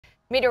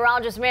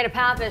Meteorologist Amanda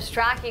Papp is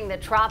tracking the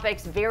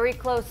tropics very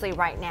closely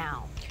right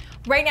now.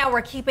 Right now,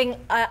 we're keeping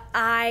an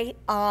eye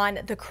on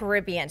the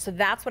Caribbean. So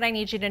that's what I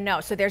need you to know.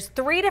 So there's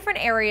 3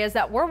 different areas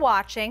that we're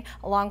watching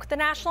along with the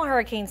National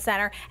Hurricane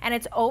Center, and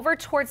it's over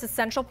towards the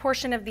central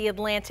portion of the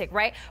Atlantic,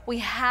 right? We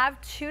have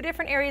 2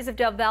 different areas of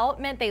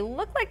development. They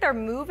look like they're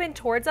moving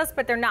towards us,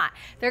 but they're not.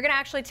 They're going to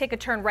actually take a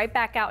turn right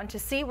back out into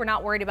sea. We're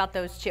not worried about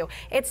those 2.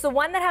 It's the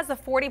one that has a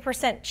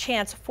 40%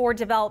 chance for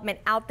development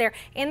out there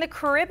in the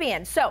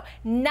Caribbean. So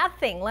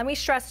nothing, let me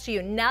stress to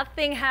you,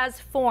 nothing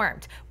has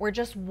formed. We're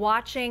just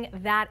watching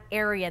that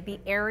area. The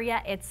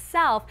area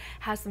itself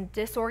has some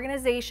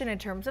disorganization in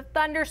terms of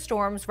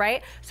thunderstorms,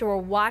 right? So we're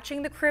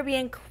watching the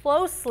Caribbean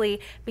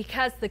closely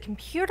because the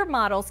computer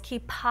models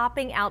keep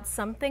popping out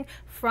something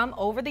from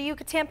over the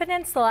Yucatan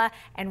Peninsula.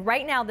 And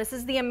right now, this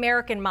is the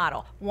American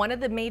model, one of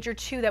the major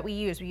 2 that we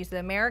use. We use the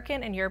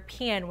American and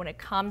European when it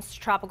comes to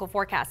tropical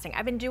forecasting.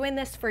 I've been doing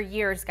this for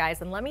years,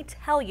 guys, and let me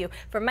tell you,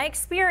 from my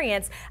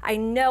experience, I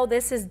know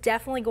this is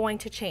definitely going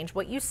to change.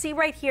 What you see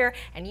right here,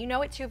 and you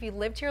know it too if you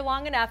lived here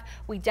long enough,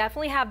 we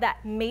definitely have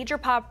that major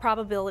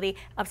probability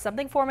of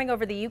something forming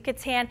over the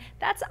Yucatan.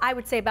 That's, I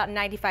would say, about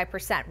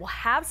 95%. We'll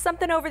have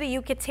something over the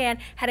Yucatan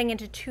heading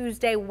into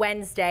Tuesday,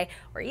 Wednesday,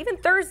 or even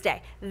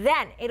Thursday.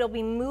 Then it'll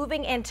be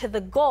moving into the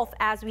Gulf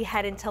as we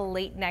head into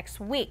late next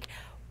week.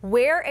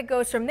 Where it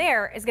goes from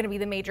there is going to be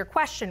the major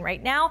question.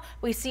 Right now,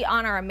 we see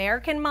on our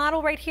American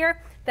model right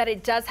here that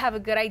it does have a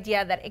good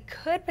idea that it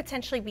could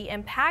potentially be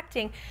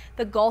impacting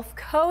the Gulf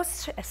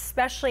Coast,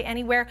 especially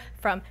anywhere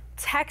from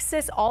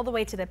Texas all the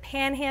way to the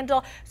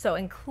Panhandle. So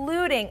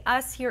including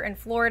us here in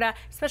Florida,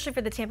 especially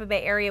for the Tampa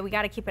Bay area, we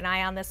got to keep an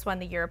eye on this one.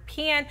 The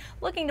European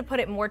looking to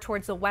put it more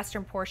towards the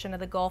western portion of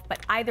the Gulf.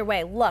 But either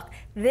way, look,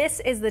 this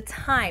is the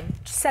time,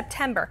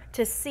 September,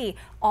 to see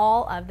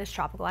all of this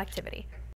tropical activity.